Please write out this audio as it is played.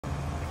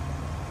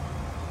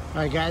All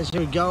right, guys,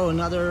 here we go.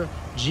 Another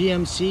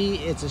GMC.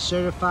 It's a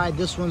certified.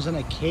 This one's an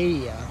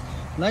Acadia.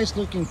 Nice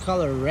looking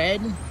color, red.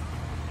 It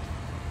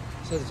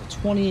says it's a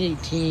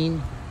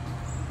 2018.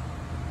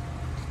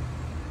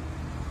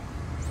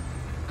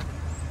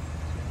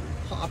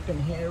 Pop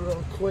in here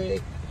real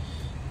quick.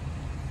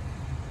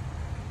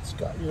 It's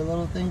got your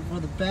little thing for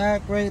the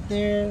back right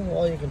there.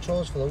 All your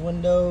controls for the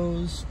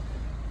windows.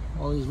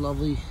 All these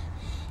lovely.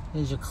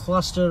 There's your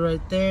cluster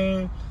right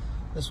there.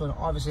 This one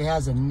obviously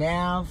has a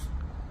nav.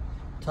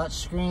 Touch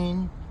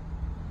screen,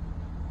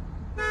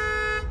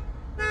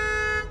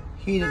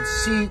 heated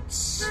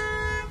seats,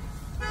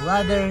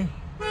 leather,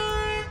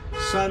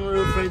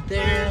 sunroof right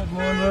there,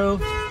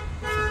 moonroof,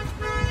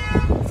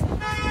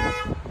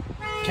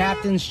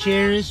 captain's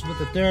chairs with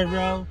the third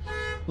row,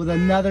 with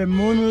another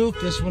moonroof.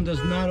 This one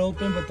does not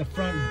open, but the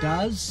front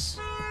does.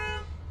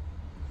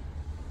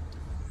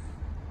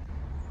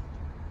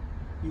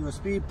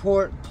 USB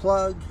port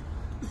plug.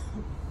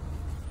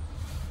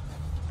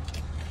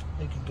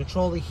 You can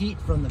control the heat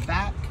from the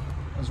back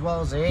as well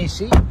as the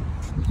AC.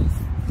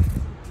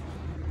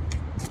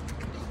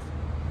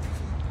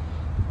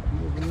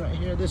 Moving right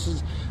here, this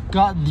has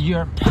got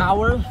your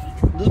power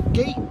lift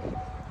gate.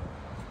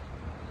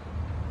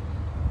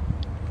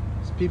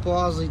 So people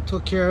obviously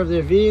took care of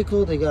their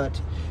vehicle. They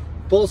got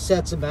both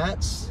sets of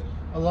mats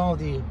along with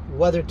the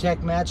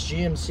WeatherTech mats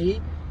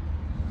GMC.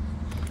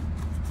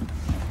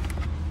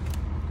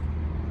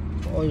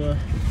 All your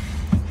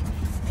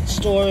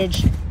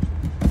storage.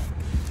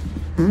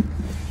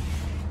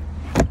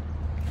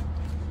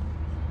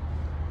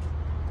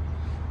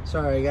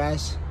 Sorry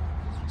guys,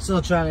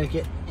 still trying to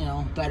get,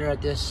 better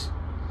at this.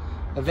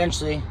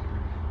 Eventually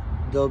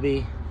there'll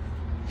be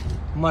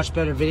much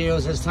better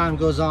videos as time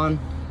goes on.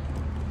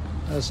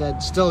 As I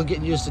said, still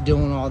getting used to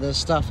doing all this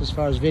stuff as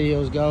far as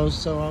videos goes,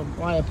 so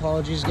my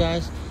apologies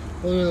guys.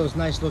 Look at those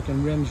nice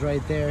looking rims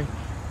right there.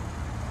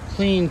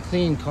 Clean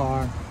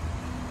car.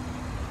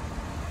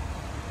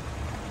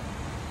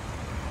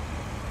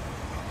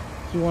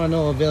 If you want to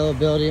know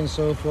availability and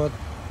so forth,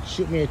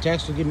 shoot me a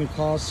text or give me a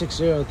call,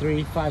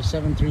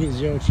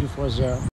 603-573-0240.